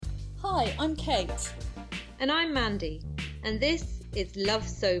Hi, I'm Kate. And I'm Mandy, and this is Love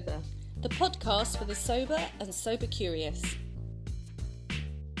Sober, the podcast for the sober and sober curious.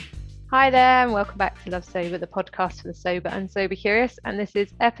 Hi there, and welcome back to Love Sober, the podcast for the sober and sober curious. And this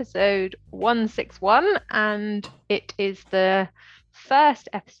is episode 161, and it is the first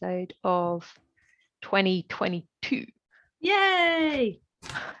episode of 2022. Yay!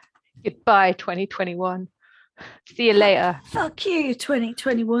 Goodbye, 2021. See you later. Fuck you,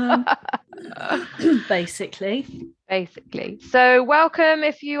 2021. Basically. So welcome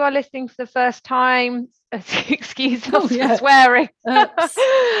if you are listening for the first time. Excuse us for swearing.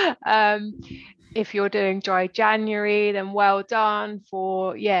 If you're doing dry January, then well done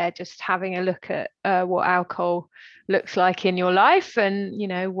for just having a look at what alcohol looks like in your life,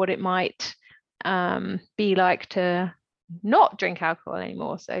 and what it might be like to not drink alcohol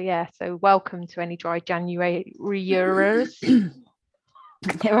anymore. So welcome to any dry January-ers.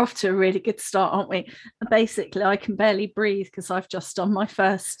 They're off to a really good start, aren't we? And basically I can barely breathe because I've just done my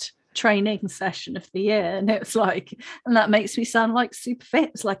first training session of the year, and it's like, and that makes me sound like super fit.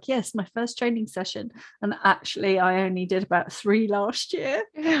 It's like, yes, my first training session, and actually I only did about 3 last year.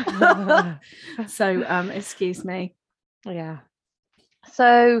 So excuse me.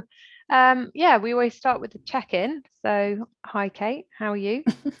 So we always start with the check-in. So hi Kate, how are you?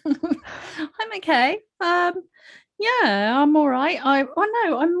 I'm okay. I'm all right. I'm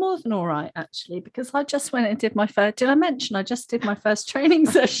more than all right actually, because I just went and did my first. Did I mention I just did my first training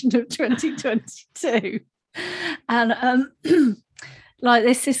session of 2022? And like,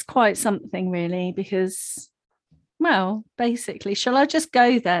 this is quite something really, because, well, basically, shall I just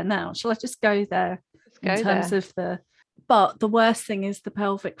go there now? Shall I just go there But the worst thing is the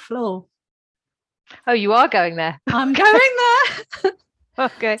pelvic floor. Oh, you are going there? I'm going there.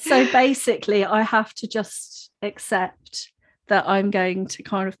 Okay. So basically, I have to just accept that I'm going to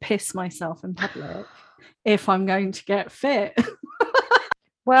kind of piss myself in public if I'm going to get fit.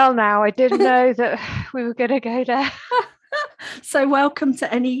 Well, now I didn't know that we were going to go there. So welcome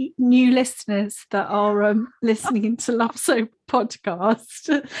to any new listeners that are listening to Love Sober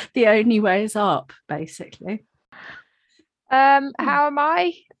podcast. The only way is up, basically. How am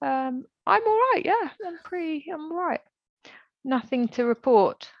I? I'm all right. Yeah, I'm all right. Nothing to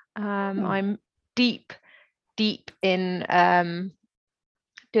report. I'm deep in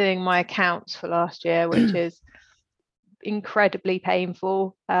doing my accounts for last year, which is incredibly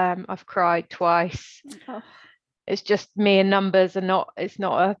painful. I've cried twice. It's just me and numbers, and it's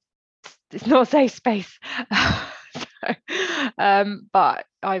not a safe space. But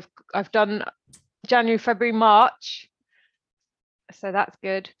I've done January, February, March, so that's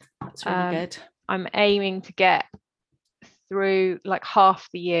good. That's really good. I'm aiming to get through like half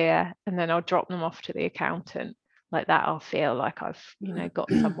the year, and then I'll drop them off to the accountant. Like that, I'll feel like I've got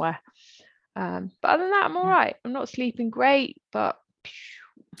somewhere. But other than that, I'm all right. I'm not sleeping great, but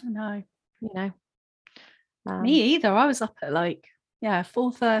No, me me either. I was up at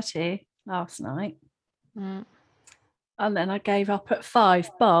 4:30 last night, and then I gave up at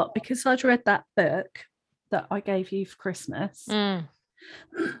 5. But because I'd read that book that I gave you for Christmas,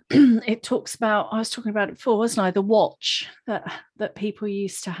 it talks about, I was talking about it before, wasn't I, the watch that people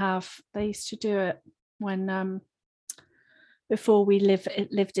used to have. They used to do it when before we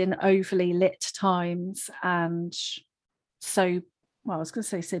lived in overly lit times, and so, well, I was going to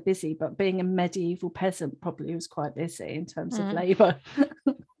say so busy, but being a medieval peasant probably was quite busy in terms of labour.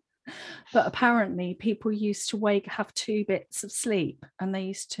 But apparently people used to have 2 bits of sleep, and they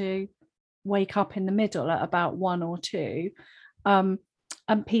used to wake up in the middle at about 1 or 2, and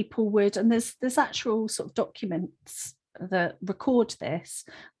people would, and there's actual sort of documents that record this,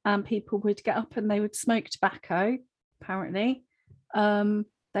 and people would get up and they would smoke tobacco, apparently.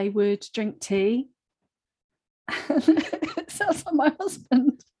 They would drink tea. Sounds like my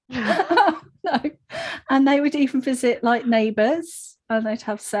husband. No. And they would even visit like neighbours, and they'd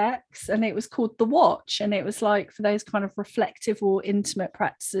have sex, and it was called the watch, and it was like for those kind of reflective or intimate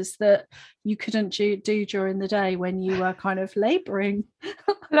practices that you couldn't do during the day when you were kind of labouring.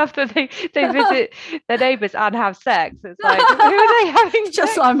 I love that they visit their neighbours and have sex. It's like, who are they having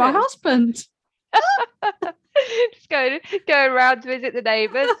just like my husband. Just going around to visit the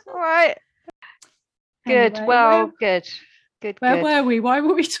neighbours. All right. Good. Anyway, well, good. Where were we? Why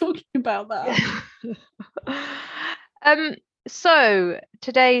were we talking about that? So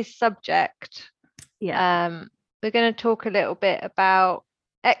today's subject, we're going to talk a little bit about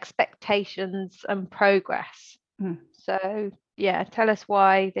expectations and progress. So tell us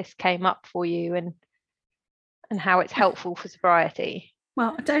why this came up for you, and how it's helpful for sobriety.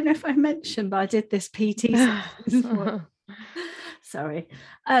 Well, I don't know if I mentioned, but I did this PT session. Sorry.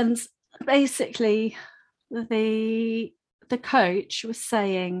 And basically the coach was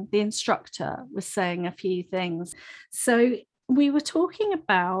saying, the instructor was saying a few things. So we were talking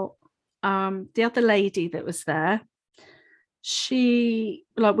about the other lady that was there. She,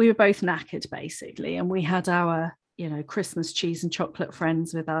 like, we were both knackered basically, and we had our, you know, Christmas cheese and chocolate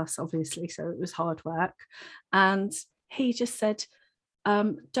friends with us, obviously, so it was hard work. And he just said,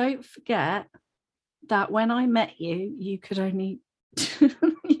 don't forget that when I met you, you could only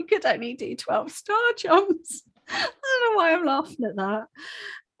do 12 star jumps. I don't know why I'm laughing at that.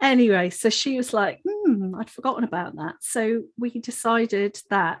 Anyway, so she was like, I'd forgotten about that. So we decided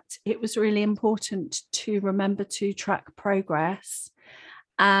that it was really important to remember to track progress,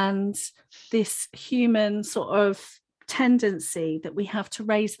 and this human sort of tendency that we have to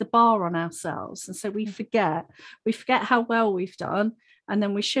raise the bar on ourselves. And so we forget how well we've done, and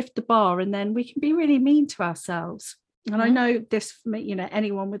then we shift the bar, and then we can be really mean to ourselves. And I know this, you know,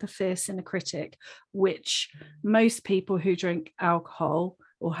 anyone with a fierce inner critic, which most people who drink alcohol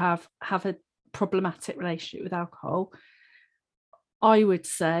or have a problematic relationship with alcohol, I would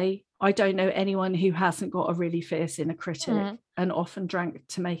say, I don't know anyone who hasn't got a really fierce inner critic and often drank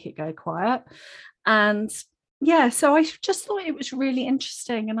to make it go quiet. And yeah, so I just thought it was really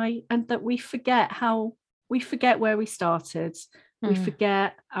interesting, and that we forget where we started. We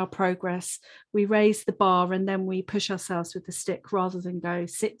forget our progress. We raise the bar, and then we push ourselves with the stick rather than go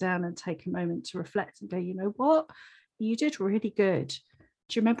sit down and take a moment to reflect and go, you know what, you did really good.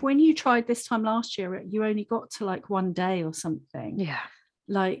 Do you remember when you tried this time last year, you only got to like one day or something? Yeah.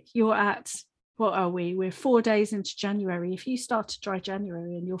 Like, you're at, what are we? We're 4 days into January. If you start to dry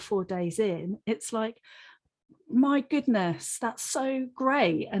January and you're 4 days in, it's like, my goodness, that's so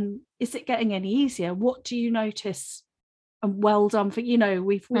great. And is it getting any easier? What do you notice? And well done for, you know,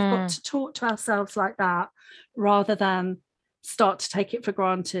 we've got to talk to ourselves like that, rather than start to take it for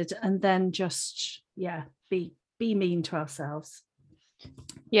granted and then just be mean to ourselves.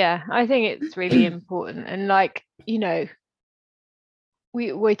 Yeah, I think it's really important. And like, you know,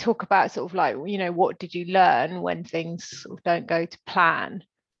 we talk about sort of like, you know, what did you learn when things sort of don't go to plan?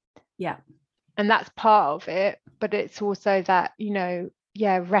 Yeah. And that's part of it, but it's also that, you know,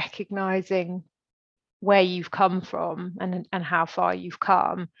 recognizing where you've come from and how far you've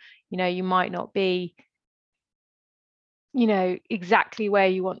come. You know, you might not be, you know, exactly where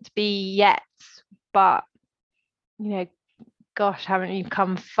you want to be yet, but, you know, gosh, haven't you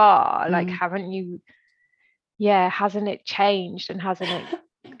come far? Like, haven't you, hasn't it changed, and hasn't it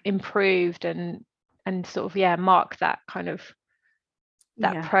improved, and sort of mark that kind of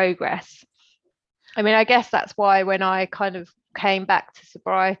that progress. I mean, I guess that's why when I kind of came back to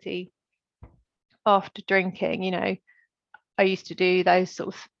sobriety after drinking, you know, I used to do those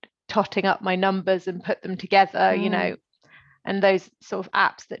sort of totting up my numbers and put them together, you know, and those sort of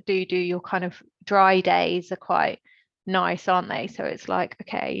apps that do your kind of dry days are quite nice, aren't they? So it's like,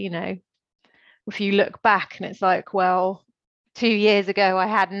 okay, you know, if you look back and it's like, well, 2 years ago I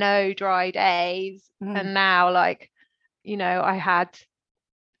had no dry days, and now, like, you know, I had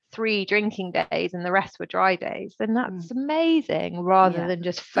 3 drinking days and the rest were dry days, then that's amazing, rather than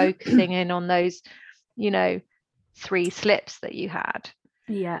just focusing in on those, you know, 3 slips that you had.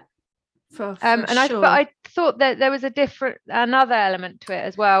 For and sure. I thought that there was another element to it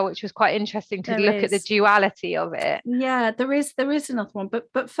as well, which was quite interesting to look at the duality of it. There is another one,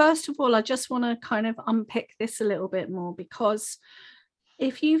 but first of all, I just want to kind of unpick this a little bit more, because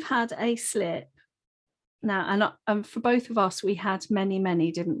if you've had a slip now, and for both of us, we had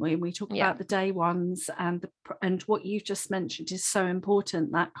many, didn't we? We talk about the day ones, and what you've just mentioned is so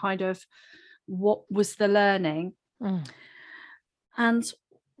important, that kind of what was the learning, and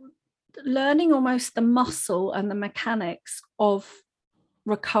learning almost the muscle and the mechanics of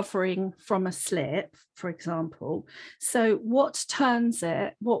recovering from a slip, for example. So what turns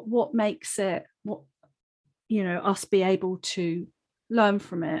it, what makes it, what, you know, us be able to learn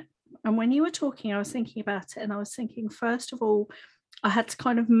from it? And when you were talking, I was thinking about it, and I was thinking, first of all, I had to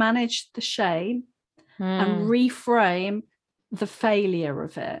kind of manage the shame and reframe the failure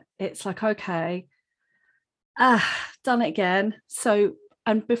of it. It's like, okay, done it again. So,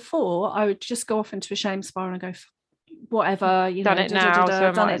 and before, I would just go off into a shame spiral and go, whatever, you know, done it now,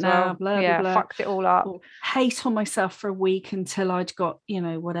 blah, blah, blah. Fucked it all up. Or hate on myself for a week until I'd got, you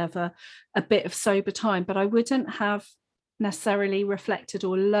know, whatever, a bit of sober time, but I wouldn't have necessarily reflected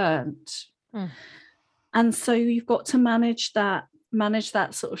or learned. And so you've got to manage that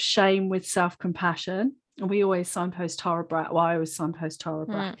sort of shame with self-compassion. And we always signpost Tara Brach. Well, I always signpost Tara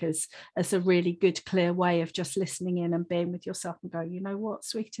Brach as a really good, clear way of just listening in and being with yourself and going, you know what,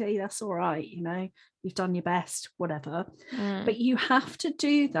 sweetie, that's all right. You know, you've done your best, whatever. But you have to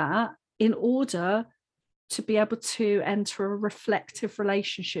do that in order to be able to enter a reflective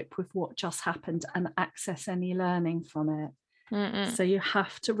relationship with what just happened and access any learning from it. So you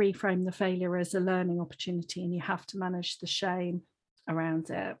have to reframe the failure as a learning opportunity, and you have to manage the shame around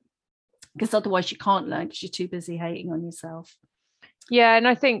it, because otherwise you can't learn because you're too busy hating on yourself. Yeah, and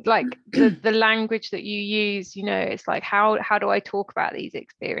I think like the language that you use, you know, it's like how do I talk about these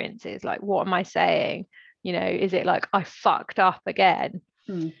experiences? Like, what am I saying? You know, is it like I fucked up again?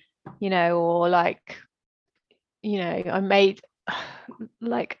 You know, or like, you know, I made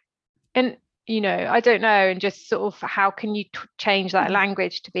like, and you know, I don't know, and just sort of how can you change that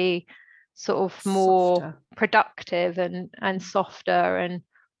language to be sort of more softer, productive and softer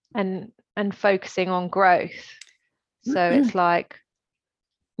and focusing on growth. So it's like,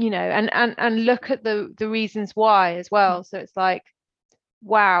 you know, and look at the reasons why as well. So it's like,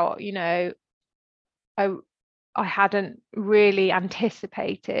 wow, you know, I hadn't really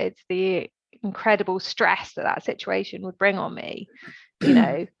anticipated the incredible stress that situation would bring on me. You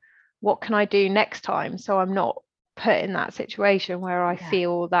know, what can I do next time so I'm not put in that situation where I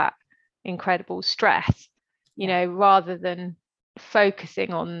feel that incredible stress, you know, rather than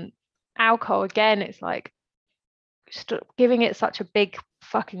focusing on alcohol. Again, it's like giving it such a big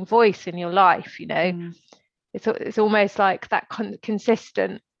fucking voice in your life, you know. It's almost like that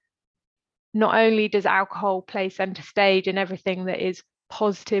consistent. Not only does alcohol play center stage in everything that is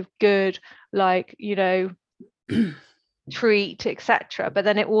positive, good, like, you know, treat, etc., but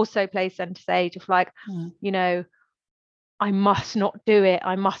then it also plays center stage of like, you know, I must not do it,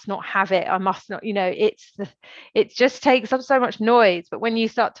 I must not have it, I must not, you know, it just takes up so much noise. But when you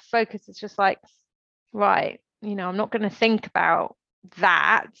start to focus, it's just like, right, you know, I'm not going to think about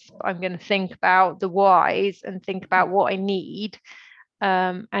that, I'm going to think about the whys and think about what I need,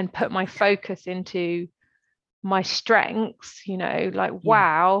 and put my focus into my strengths, you know, like,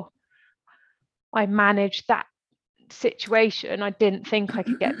 wow, I managed that situation. I didn't think I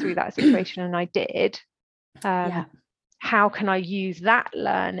could get through that situation, and I did. How can I use that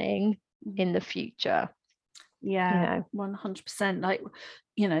learning in the future? Yeah, you know? 100%. Like,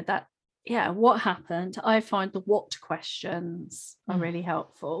 you know, that, what happened? I find the what questions are really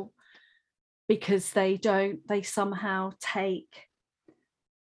helpful, because they somehow take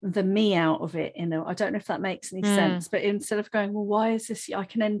the me out of it. You know, I don't know if that makes any sense, but instead of going, well, why is this? I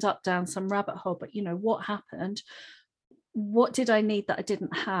can end up down some rabbit hole, but you know, what happened? What did I need that I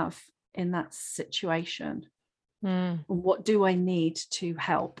didn't have in that situation? What do I need to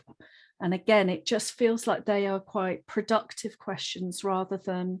help? And again, it just feels like they are quite productive questions rather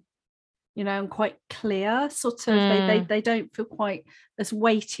than, you know, and quite clear sort of. They don't feel quite as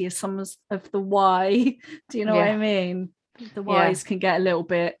weighty as some of the why. Do you know what I mean? The whys can get a little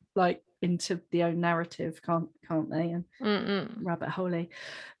bit like into the own narrative, can't they? And rabbit holey.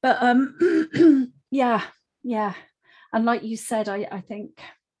 But yeah. And like you said, I think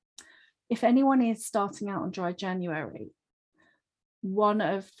if anyone is starting out on Dry January, one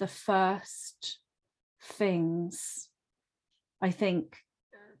of the first things I think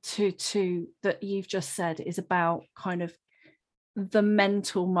to that you've just said is about kind of the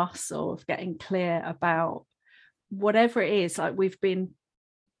mental muscle of getting clear about whatever it is. Like, we've been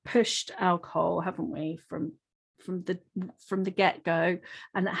pushed alcohol, haven't we, from the get-go,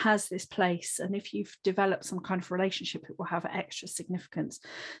 and it has this place, and if you've developed some kind of relationship, it will have extra significance.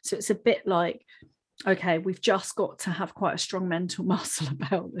 So it's a bit like, okay, we've just got to have quite a strong mental muscle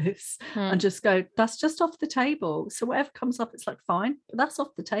about this and just go, that's just off the table. So whatever comes up, it's like, fine, but that's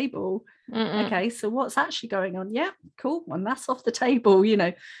off the table. Okay, so what's actually going on? Yeah, cool, and that's off the table. You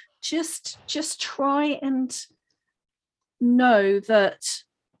know, just try and know that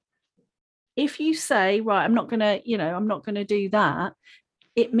if you say, right, I'm not gonna do that,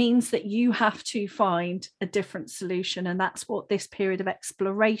 it means that you have to find a different solution. And that's what this period of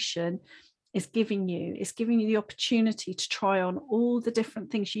exploration is giving you. It's giving you the opportunity to try on all the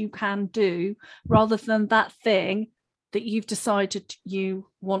different things you can do, rather than that thing that you've decided you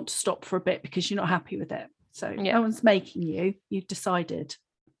want to stop for a bit because you're not happy with it. So no one's making you, you've decided.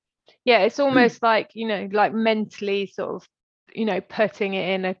 Yeah, it's almost like, you know, like mentally sort of, you know, putting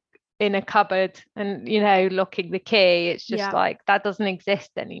it in a cupboard and, you know, locking the key. It's just like, that doesn't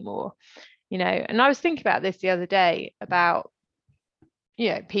exist anymore, you know. And I was thinking about this the other day about, you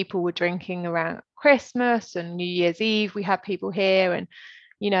know, people were drinking around Christmas and New Year's Eve. We had people here, and,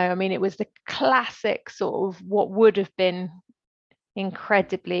 you know, I mean, it was the classic sort of what would have been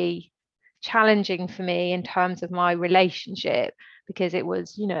incredibly challenging for me in terms of my relationship, because it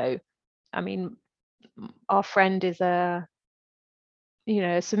was, you know, I mean, our friend is a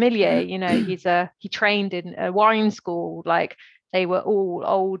sommelier, you know, he trained in a wine school, like they were all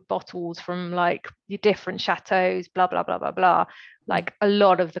old bottles from like your different chateaus, blah blah blah blah blah. Like a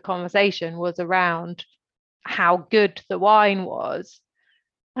lot of the conversation was around how good the wine was.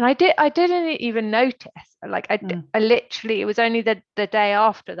 And I didn't even notice. Like I literally, it was only the day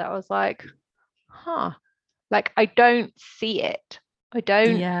after that I was like, like I don't see it. I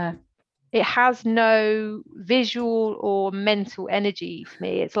don't. It has no visual or mental energy for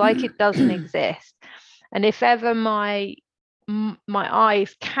me. It's like it doesn't exist. And if ever my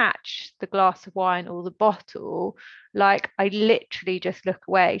eyes catch the glass of wine or the bottle, like I literally just look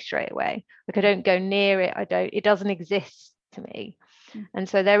away straight away. Like I don't go near it. It doesn't exist to me. And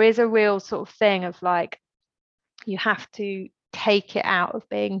so there is a real sort of thing of like, you have to take it out of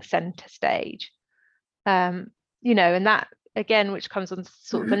being center stage. You know, and that again, which comes on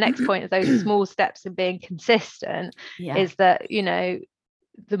sort of the next point of those small steps in being consistent, is that, you know,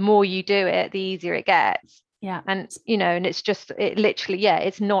 the more you do it, the easier it gets. And, you know, and it's just, it literally,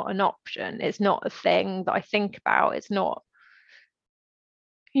 it's not an option. It's not a thing that I think about. It's not,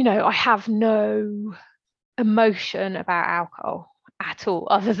 you know, I have no emotion about alcohol at all,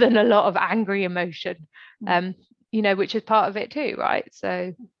 other than a lot of angry emotion, you know, which is part of it too, right?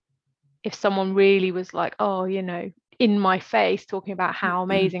 So if someone really was like, oh, you know, in my face talking about how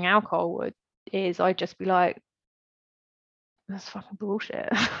amazing alcohol is, I'd just be like, that's fucking bullshit.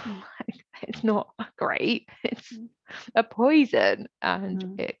 Like, it's not great. It's a poison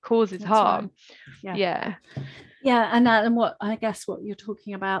and it causes harm. Right. And what I guess what you're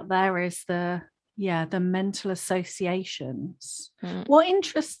talking about there is the mental associations. What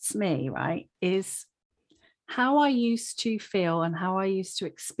interests me, right, is how I used to feel and how I used to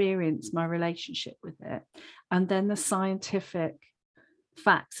experience my relationship with it, and then the scientific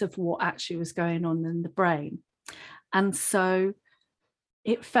facts of what actually was going on in the brain. And so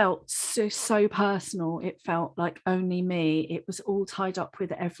it felt so personal. It felt like only me. It was all tied up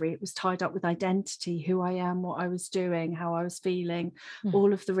with it was tied up with identity, who I am, what I was doing, how I was feeling,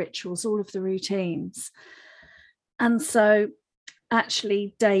 all of the rituals, all of the routines. And so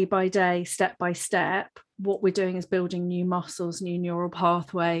actually, day by day, step by step, what we're doing is building new muscles, new neural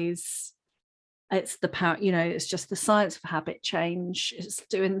pathways. It's the power, you know, it's just the science of habit change. It's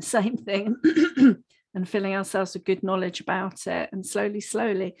doing the same thing and filling ourselves with good knowledge about it. And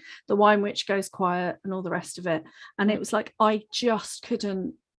slowly, the wine witch goes quiet and all the rest of it. And it was like, I just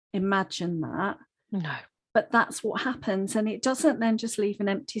couldn't imagine that. No. But that's what happens. And it doesn't then just leave an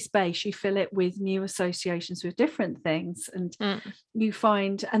empty space. You fill it with new associations with different things. And you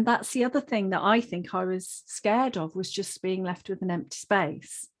find, and that's the other thing that I think I was scared of, was just being left with an empty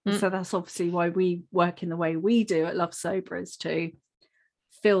space. So that's obviously why we work in the way we do at Love Sober, is to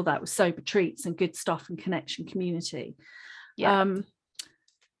fill that with sober treats and good stuff and connection, community.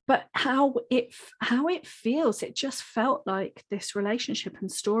 But how it feels, it just felt like this relationship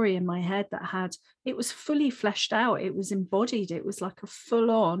and story in my head it was fully fleshed out. It was embodied. It was like a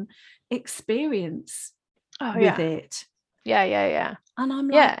full-on experience with it. Yeah. And I'm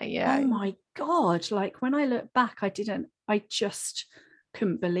like, oh my God. Like when I look back, I just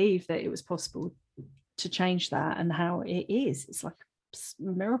couldn't believe that it was possible to change that, and how it is. It's like a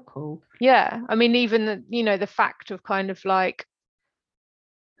miracle. Yeah. I mean, even the fact of kind of like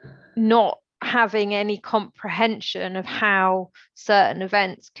not having any comprehension of how certain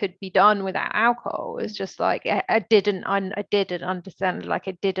events could be done without alcohol is just like, I didn't understand. Like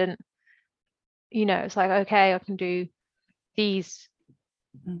I didn't, it's like, okay, I can do these,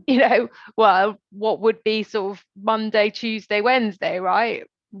 well, what would be sort of Monday, Tuesday, Wednesday, right?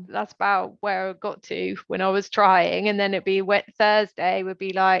 That's about where I got to when I was trying. And then it'd be Thursday would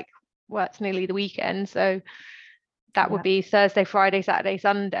be like, well, it's nearly the weekend, so that would be Thursday, Friday, Saturday,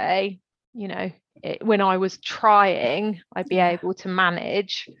 Sunday. When I was trying, I'd be able to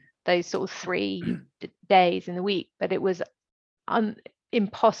manage those sort of 3 days in the week, but it was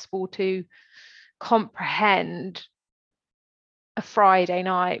impossible to comprehend a Friday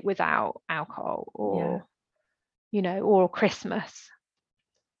night without alcohol, or or Christmas,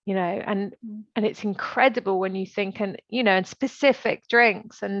 and it's incredible when you think, and specific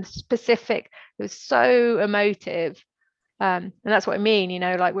drinks and specific, it was so emotive. And that's what I mean,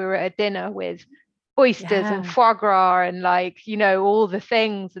 like we were at a dinner with oysters and foie gras and like, all the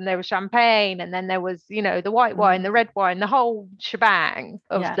things, and there was champagne, and then there was, the white wine, the red wine, the whole shebang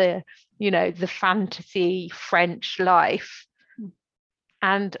of the, the fantasy French life.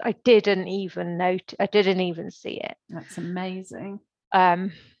 And I didn't even see it. That's amazing.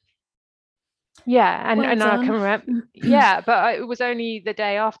 And I can remember, but it was only the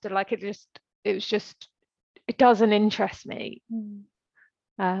day after, like it doesn't interest me.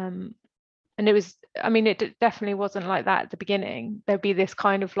 And And it was, I mean, it definitely wasn't like that at the beginning. There'd be this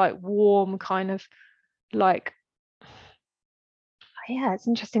kind of like warm kind of like, yeah, it's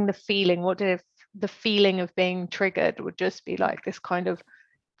interesting, the feeling. What if the feeling of being triggered would just be like this kind of,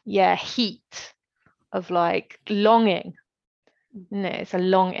 yeah, heat of like longing. No, it's a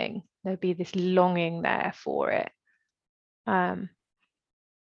longing. There'd be this longing there for it. So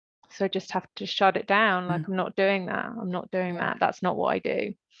I just have to shut it down. Like, I'm not doing that. I'm not doing that. That's not what I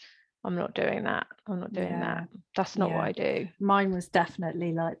do. I'm not doing that. I'm not doing that. That's not what I do. Mine was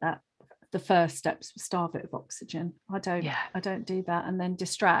definitely like that. The first steps were starve it of oxygen. I don't do that, and then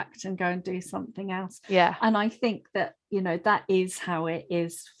distract and go and do something else. Yeah. And I think that, you know, that is how it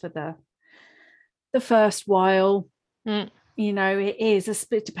is for the first while. You know, it is a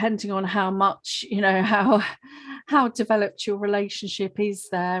bit depending on how much, you know, how developed your relationship is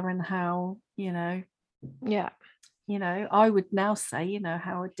there, and how, you know, you know, I would now say, you know,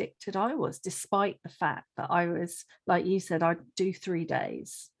 how addicted I was, despite the fact that I was, like you said, I'd do 3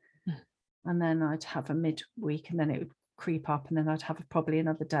 days and then I'd have a midweek, and then it would creep up, and then I'd have probably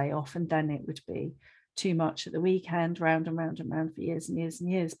another day off, and then it would be too much at the weekend, round and round and round for years and years and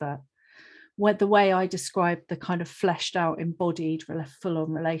years. But the way I described the kind of fleshed out, embodied,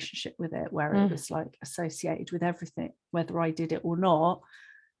 full-on relationship with it, where it was like associated with everything, whether I did it or not,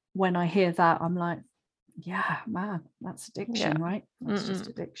 when I hear that, I'm like, yeah, man, that's addiction, right? That's just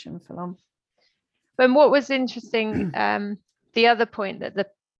addiction full on. But what was interesting, the other point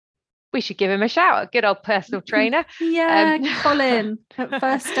that we should give him a shout, a good old personal trainer. Colin at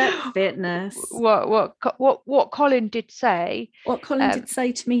First Step Fitness. What Colin did say. What Colin did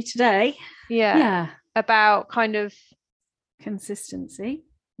say to me today. About kind of consistency.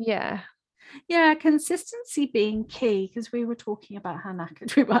 Yeah, consistency being key, because we were talking about how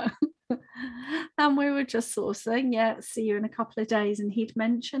knackered we were. And we were just sort of saying, see you in a couple of days. And he'd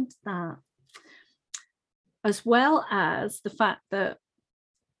mentioned that, as well as the fact that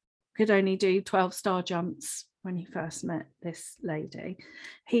could only do 12 star jumps when he first met this lady.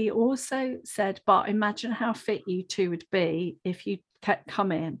 He also said, but imagine how fit you two would be if you kept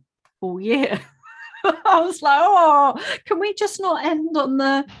coming all year. I was like, oh, can we just not end on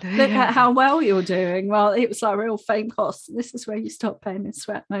the look at how well you're doing? Well, it was like real fame costs. This is where you stop paying in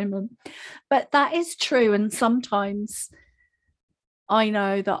sweat moment. But that is true. And sometimes I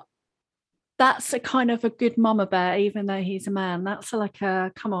know that that's a kind of a good mama bear, even though he's a man. That's like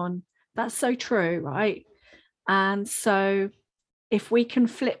a, come on, that's so true, right? And so if we can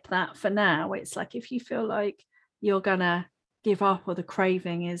flip that for now, it's like, if you feel like you're gonna give up, or the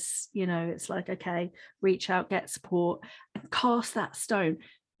craving is, you know, it's like, okay, reach out, get support, and cast that stone.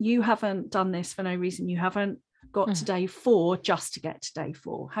 You haven't done this for no reason. You haven't got to day 4 just to get to day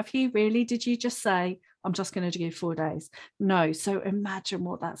 4. Have you really? Did you just say, I'm just going to do 4 days? No. So imagine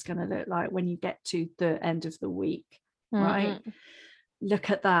what that's going to look like when you get to the end of the week, right?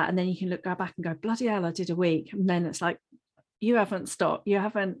 Look at that. And then you can go back and go, bloody hell, I did a week. And then it's like, you haven't stopped. You're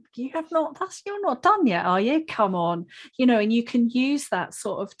not done yet, are you? Come on. You know, and you can use that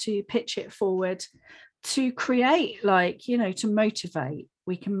sort of to pitch it forward to create, like, you know, to motivate.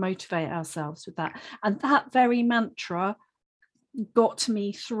 We can motivate ourselves with that. And that very mantra got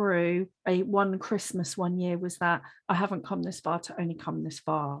me through one Christmas one year, was that I haven't come this far to only come this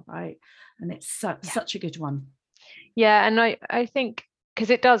far, right? And it's such a good one. Yeah, and I think,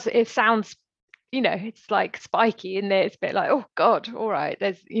 because it sounds, you know, it's like spiky in there. It's a bit like, oh God, all right,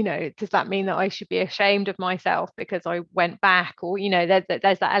 there's, you know, does that mean that I should be ashamed of myself because I went back? Or, you know,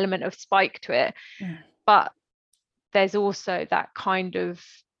 there's that element of spike to it. But there's also that kind of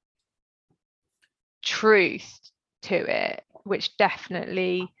truth to it, which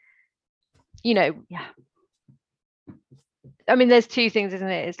definitely, you know, I mean, there's two things, isn't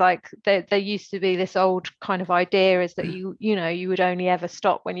it? It's like there used to be this old kind of idea, is that you know, you would only ever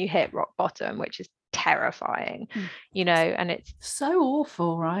stop when you hit rock bottom, which is terrifying, you know, and it's so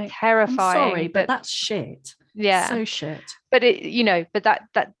awful, right? Terrifying. I'm sorry, but that's shit. Yeah, so shit. But it, you know, but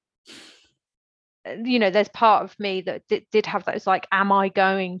that you know, there's part of me that did have that. It's like, am I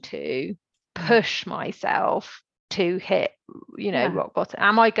going to push myself to hit, you know, rock bottom?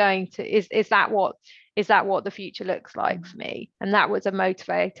 Am I going to? Is that what the future looks like for me? And that was a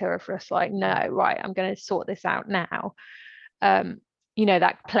motivator for us, like, no, right, I'm going to sort this out now. You know,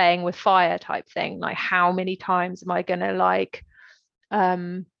 that playing with fire type thing, like, how many times am I going to, like,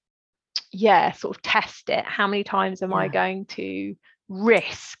 sort of test it? How many times am I going to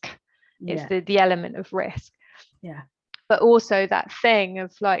risk? It's the element of risk. But also that thing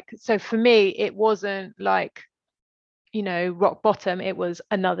of, like, so for me, it wasn't like, you know, rock bottom. It was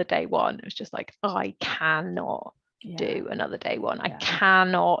another day one. It was just like, I cannot do another day one. I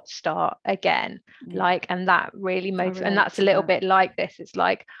cannot start again. And that really motivates. And that's a little bit like this. It's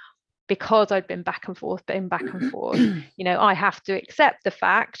like, because I'd been back and forth, I have to accept the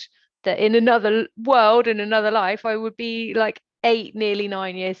fact that in another world, in another life, I would be like 8, nearly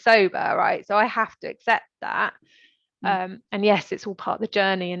 9 years sober, right? So I have to accept that. And yes, it's all part of the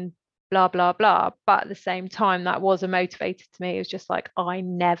journey and blah, blah, blah. But at the same time, that was a motivator to me. It was just like, I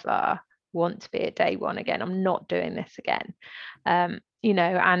never want to be at day one again. I'm not doing this again. And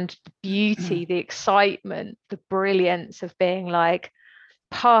the beauty, the excitement, the brilliance of being like,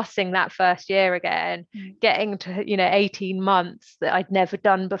 passing that first year again, getting to 18 months that I'd never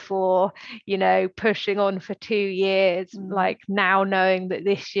done before, pushing on for 2 years, like now knowing that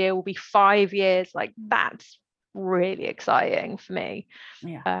this year will be 5 years, like that's really exciting for me.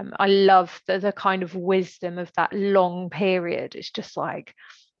 I love the kind of wisdom of that long period. It's just like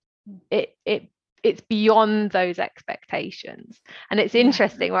it's beyond those expectations. And it's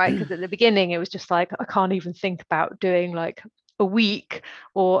interesting, right? Because at the beginning it was just like, I can't even think about doing like a week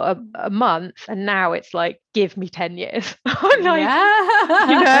or a month, and now it's like, give me 10 years. It's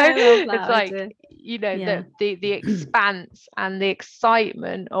like the expanse and the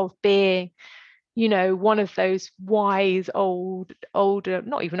excitement of being one of those wise older,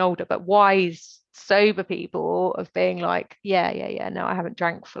 not even older, but wise sober people, of being like, no, I haven't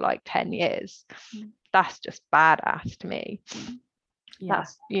drank for like 10 years. That's just badass to me.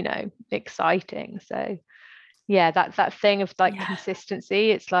 That's exciting. So that thing of like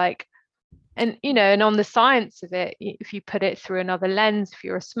consistency, it's like, and and on the science of it, if you put it through another lens, if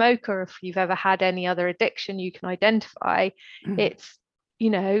you're a smoker, if you've ever had any other addiction you can identify, it's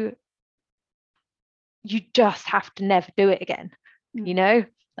you just have to never do it again.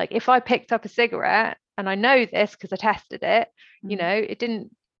 Like if I picked up a cigarette, and I know this because I tested it, it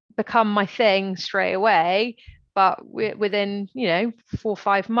didn't become my thing straight away, but within 4 or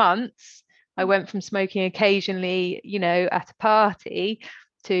 5 months I went from smoking occasionally, at a party,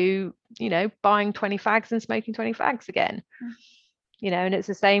 to, buying 20 fags and smoking 20 fags again. And it's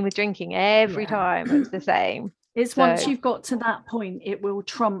the same with drinking every time. It's the same. It's once you've got to that point, it will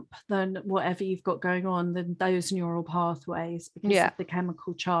trump then whatever you've got going on, then those neural pathways, because of the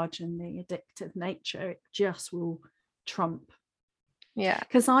chemical charge and the addictive nature, it just will trump.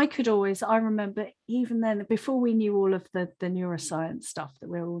 Because I remember even then, before we knew all of the neuroscience stuff that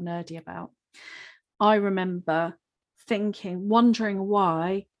we're all nerdy about, I remember wondering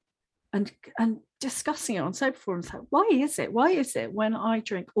why, and discussing it on sober forums, like, why is it when I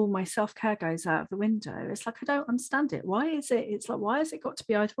drink, all my self-care goes out of the window? It's like, I don't understand it. Why is it? It's like, why has it got to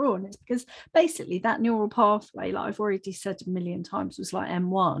be either or? And it's because basically that neural pathway, like I've already said a million times, was like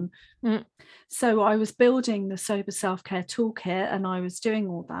M1. So I was building the sober self-care toolkit and I was doing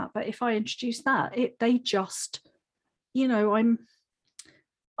all that, but if I introduce that, they just,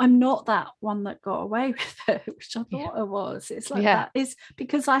 I'm not that one that got away with it, which I thought I was. It's like that is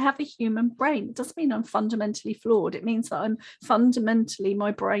because I have a human brain. It doesn't mean I'm fundamentally flawed. It means that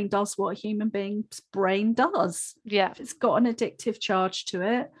my brain does what a human being's brain does. If it's got an addictive charge to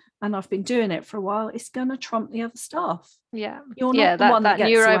it, and I've been doing it for a while, it's going to trump the other stuff. You're not the one that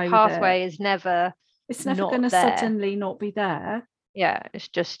neuro pathway is never. It's never going to suddenly not be there. It's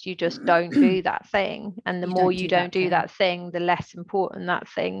just, you just don't do that thing, and the more you don't do that thing, the less important that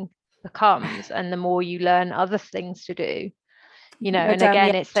thing becomes, and the more you learn other things to do, and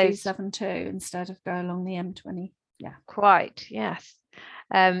again, it's those 272 instead of go along the M20. Quite, yes.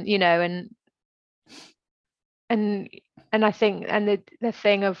 And I think, and the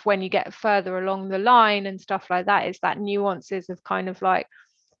thing of when you get further along the line and stuff like that, is that nuances of kind of like,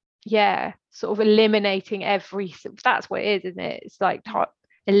 sort of eliminating that's what it is, isn't it? It's like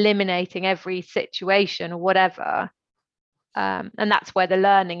eliminating every situation or whatever, and that's where the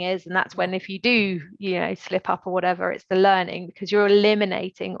learning is. And that's when, if you do slip up or whatever, it's the learning, because you're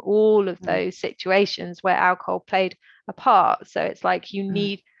eliminating all of those situations where alcohol played a part. So it's like you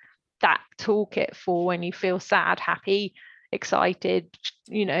need that toolkit for when you feel sad, happy, excited,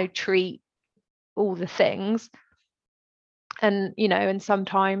 treat, all the things. And and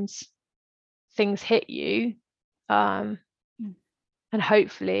sometimes things hit you, and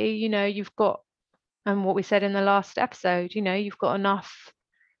hopefully you've got, and what we said in the last episode, you've got enough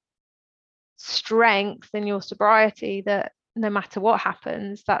strength in your sobriety that no matter what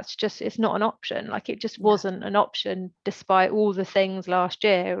happens, it's not an option. Like, it just wasn't an option despite all the things last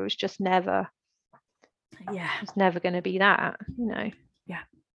year. It was just never it's never going to be that,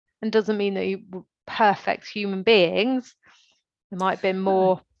 and doesn't mean that you were perfect human beings. There might have been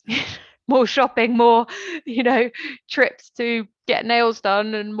more shopping, more, trips to get nails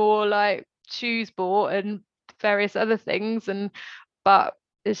done, and more like shoes bought and various other things, but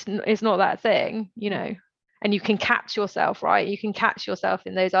it's not that thing, you know. And you can catch yourself, right? You can catch yourself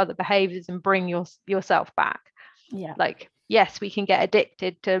in those other behaviors and bring yourself back. Yeah. Like, yes, we can get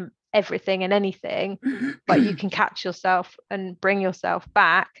addicted to everything and anything, but you can catch yourself and bring yourself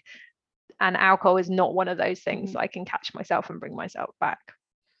back. And alcohol is not one of those things. I can catch myself and bring myself back.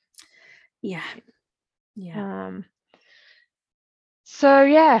 Yeah.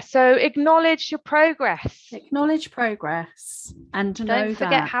 So acknowledge your progress. And don't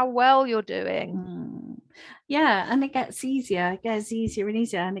forget how well you're doing. Yeah, and it gets easier. It gets easier and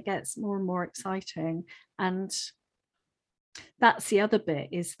easier, and it gets more and more exciting. And that's the other bit,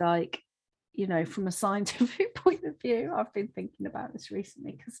 is like, you know, from a scientific point of view, I've been thinking about this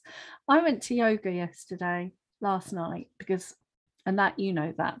recently, because I went to yoga last night, because, and that, you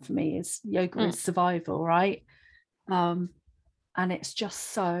know, that for me is yoga is survival, right? And it's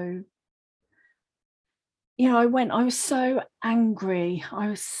just so, you know, I was so angry. I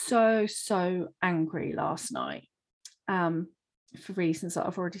was so angry last night, for reasons that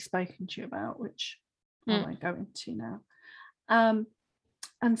I've already spoken to you about, which I won't go into now.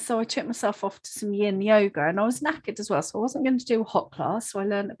 And so I took myself off to some yin yoga, and I was knackered as well. So I wasn't going to do a hot class. So I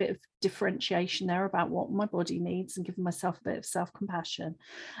learned a bit of differentiation there about what my body needs and giving myself a bit of self-compassion.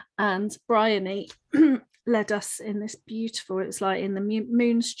 And Bryony led us in this beautiful, it was like in the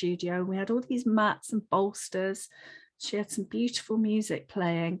Moon studio. We had all these mats and bolsters. She had some beautiful music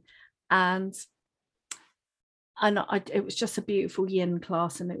playing, and it was just a beautiful yin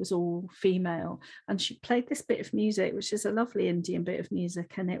class, and it was all female. And she played this bit of music, which is a lovely Indian bit of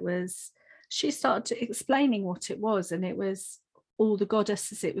music. And she started explaining what it was, and it was all the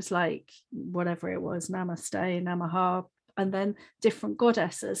goddesses. It was like whatever it was, Namaste, Namaha, and then different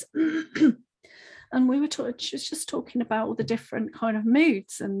goddesses. And she was just talking about all the different kind of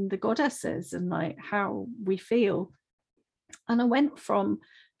moods and the goddesses and like how we feel. And I went from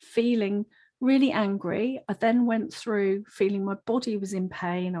feeling really angry. I then went through feeling my body was in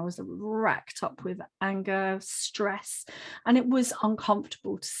pain. I was racked up with anger, stress, and it was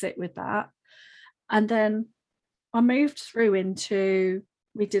uncomfortable to sit with that. And then I moved through into,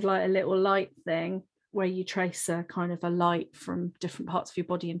 we did like a little light thing where you trace a kind of a light from different parts of your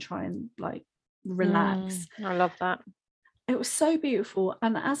body and try and like relax. I love that. It was so beautiful.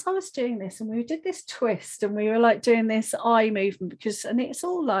 And as I was doing this, and we did this twist, and we were like doing this eye movement, and it's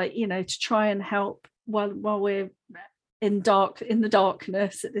all like, you know, to try and help while we're in the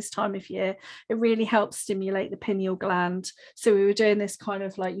darkness at this time of year. It really helps stimulate the pineal gland. So we were doing this kind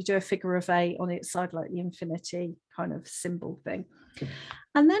of like, you do a figure of 8 on its side, like the infinity kind of symbol thing.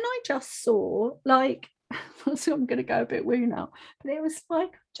 And then I just saw like, so I'm going to go a bit woo now, but it was like,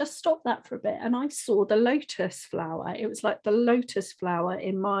 just stop that for a bit, and I saw the lotus flower. It was like the lotus flower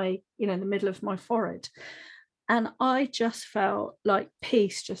in my, you know, in the middle of my forehead, and I just felt like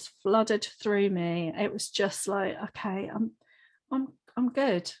peace just flooded through me. It was just like, okay, I'm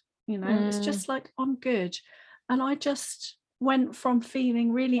good, you know. It's just like, I'm good. And I just went from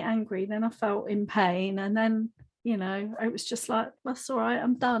feeling really angry, then I felt in pain, and then, you know, it was just like, that's all right,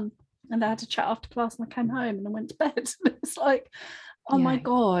 I'm done. And I had a chat after class, and I came home and I went to bed. And it was like, oh my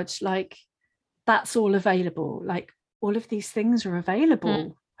God, like that's all available. Like all of these things are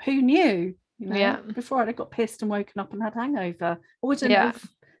available. Who knew? You know, before I'd got pissed and woken up and had hangover, I wouldn't have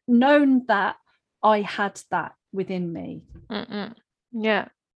known that I had that within me. Yeah.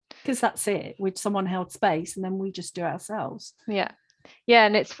 Because that's it. Someone held space, and then we just do it ourselves. Yeah.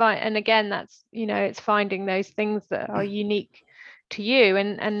 And it's fine. And again, that's, you know, it's finding those things that are unique to you,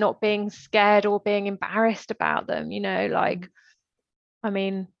 and not being scared or being embarrassed about them, you know, like, I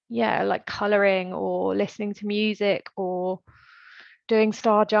mean, like coloring or listening to music or doing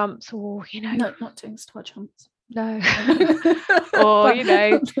star jumps, or, you know, no, not doing star jumps, no. Or, you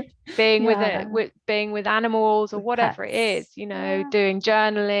know, being with animals or whatever it is, you know, doing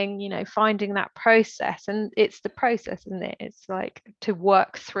journaling, you know, finding that process. And it's the process, isn't it? It's like to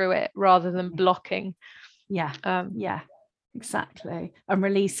work through it rather than blocking. Exactly. And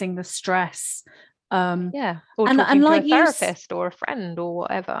releasing the stress. Or talking to like a therapist or a friend or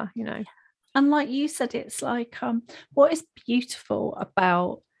whatever, you know. And like you said, it's like what is beautiful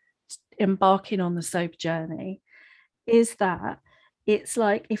about embarking on the sober journey is that it's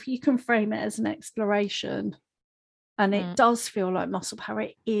like, if you can frame it as an exploration, and it does feel like muscle power,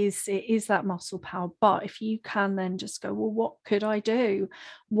 it is that muscle power. But if you can then just go, well, what could I do?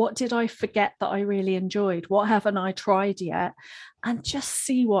 What did I forget that I really enjoyed? What haven't I tried yet? And just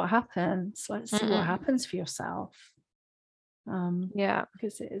see what happens. Like, see what happens for yourself.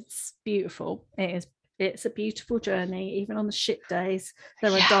 Because it's beautiful. It's a beautiful journey. Even on the shit days,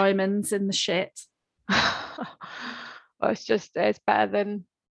 there are diamonds in the shit. Well, it's better than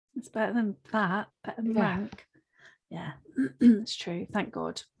that, better than rank. Yeah. It's true. Thank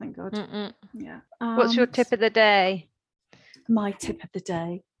God. Yeah. What's your tip of the day? My tip of the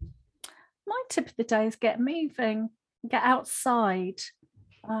day is get moving, get outside.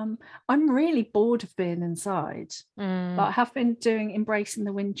 I'm really bored of being inside, but I have been embracing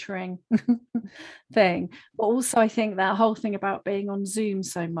the wintering thing. But also, I think that whole thing about being on Zoom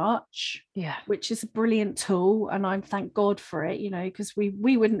so much, which is a brilliant tool, and I thank God for it, because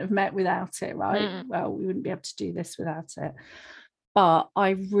we wouldn't have met without it, right? Well, we wouldn't be able to do this without it. But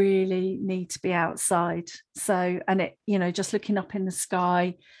I really need to be outside. So, and it, just looking up in the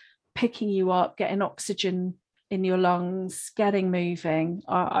sky, picking you up, getting oxygen in your lungs, getting moving.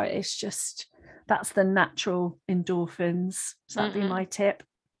 It's just, that's the natural endorphins. So that'd be my tip.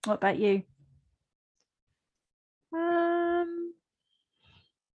 What about you? My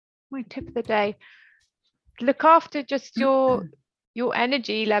tip of the day, look after just your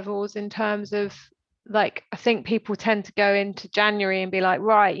energy levels in terms of, like, I think people tend to go into January and be like,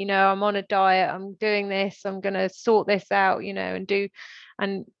 right, I'm on a diet, I'm doing this, I'm going to sort this out, and do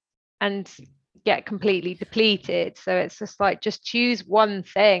and get completely depleted. So it's just like, just choose one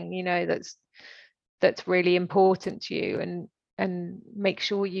thing, that's really important to you, and make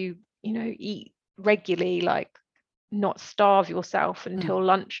sure you eat regularly, like not starve yourself until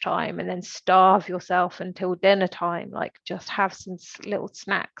lunchtime and then starve yourself until dinner time. Like, just have some little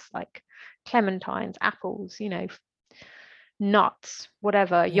snacks like clementines, apples, nuts,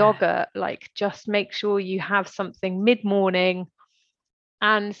 whatever, yogurt. Like, just make sure you have something mid-morning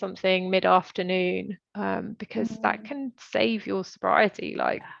and something mid-afternoon, because that can save your sobriety,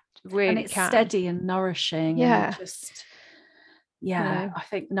 like really. And it's steady and nourishing. And just I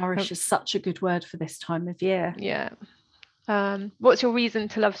think nourish is such a good word for this time of year. What's your reason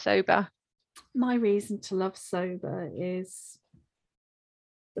to love sober? My reason to love sober is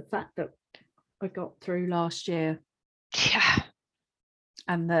the fact that I got through last year.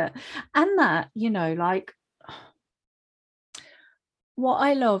 And that like, what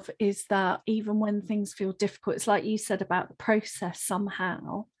I love is that even when things feel difficult, it's like you said about the process,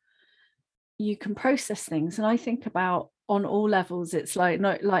 somehow you can process things. And I think about, on all levels, it's like,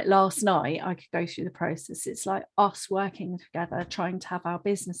 like last night I could go through the process. It's like us working together, trying to have our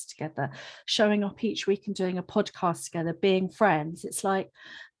business together, showing up each week and doing a podcast together, being friends. It's like,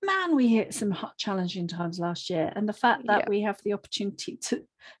 man, we hit some challenging times last year, and the fact that we have the opportunity to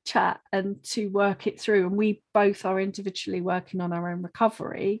chat and to work it through, and we both are individually working on our own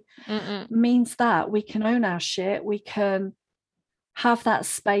recovery, means that we can own our shit. We can have that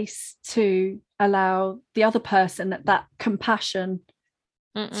space to allow the other person that compassion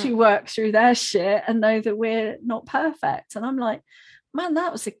to work through their shit and know that we're not perfect. And I'm like, man,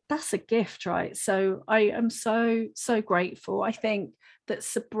 that's a gift, right? So I am so grateful. I think that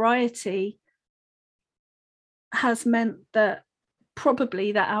sobriety has meant that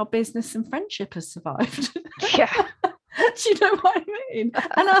probably that our business and friendship has survived. Do you know what I mean?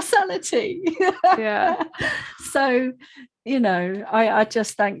 And our sanity. So, I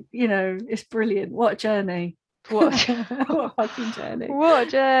just think, it's brilliant. What a journey. What a fucking journey. What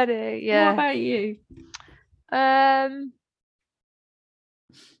a journey. Yeah. What about you? I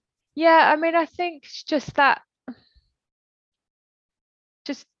mean, I think it's just that,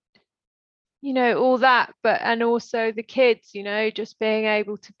 all that, and also the kids, just being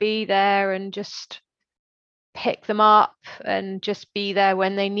able to be there and just pick them up and just be there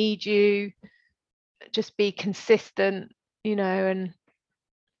when they need you, just be consistent, and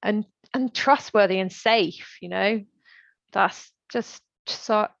trustworthy and safe. That's just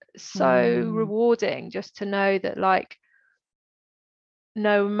so rewarding, just to know that, like,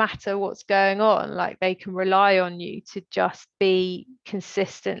 no matter what's going on, like, they can rely on you to just be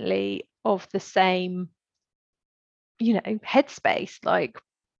consistently of the same, headspace. Like,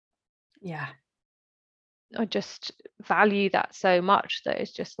 I just value that so much, that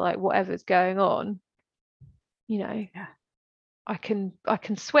it's just like, whatever's going on, I can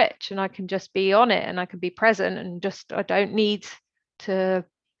switch, and I can just be on it, and I can be present, and just, I don't need to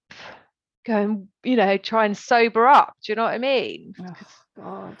go and try and sober up. Do you know what I mean? Oh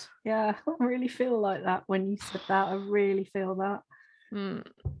God, yeah. I really feel like that when you said that. I really feel that.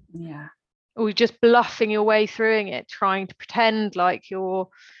 Or just bluffing your way through it, trying to pretend like you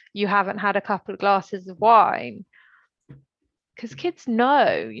haven't had a couple of glasses of wine, because kids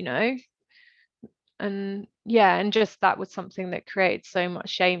know, and just that was something that created so much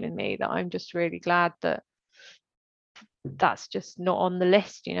shame in me, that I'm just really glad that that's just not on the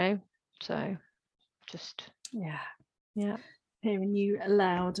list, so just Hearing you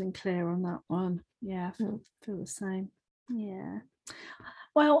loud and clear on that one. Yeah, I feel the same. Yeah.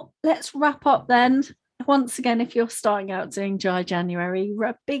 Well, let's wrap up then. Once again, if you're starting out doing Dry January,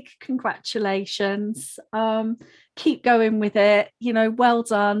 a big congratulations. Keep going with it. Well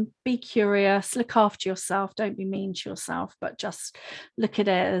done. Be curious. Look after yourself. Don't be mean to yourself, but just look at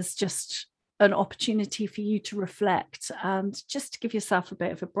it as just an opportunity for you to reflect and just to give yourself a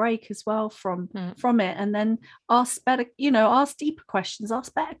bit of a break as well from it, and then ask deeper questions,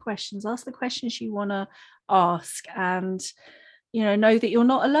 ask better questions, ask the questions you want to ask, and know that you're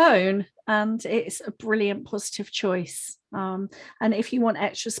not alone, and it's a brilliant positive choice. And if you want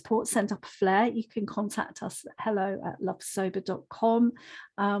extra support, send up a flare. You can contact us at hello@lovesober.com.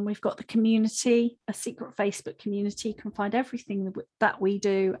 We've got the community, a secret Facebook community. You can find everything that we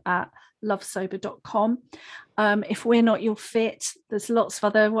do at lovesober.com. If we're not your fit, there's lots of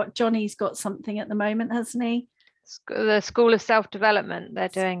other. Johnny's got something at the moment, hasn't he? The School of Self-Development, they're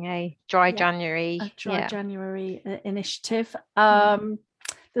doing a Dry January. January initiative.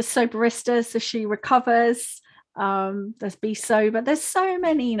 There's Soberistas, so She Recovers. There's Be Sober. There's so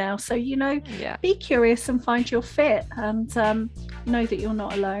many now. So, be curious and find your fit, and know that you're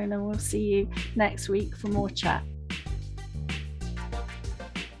not alone. And we'll see you next week for more chat.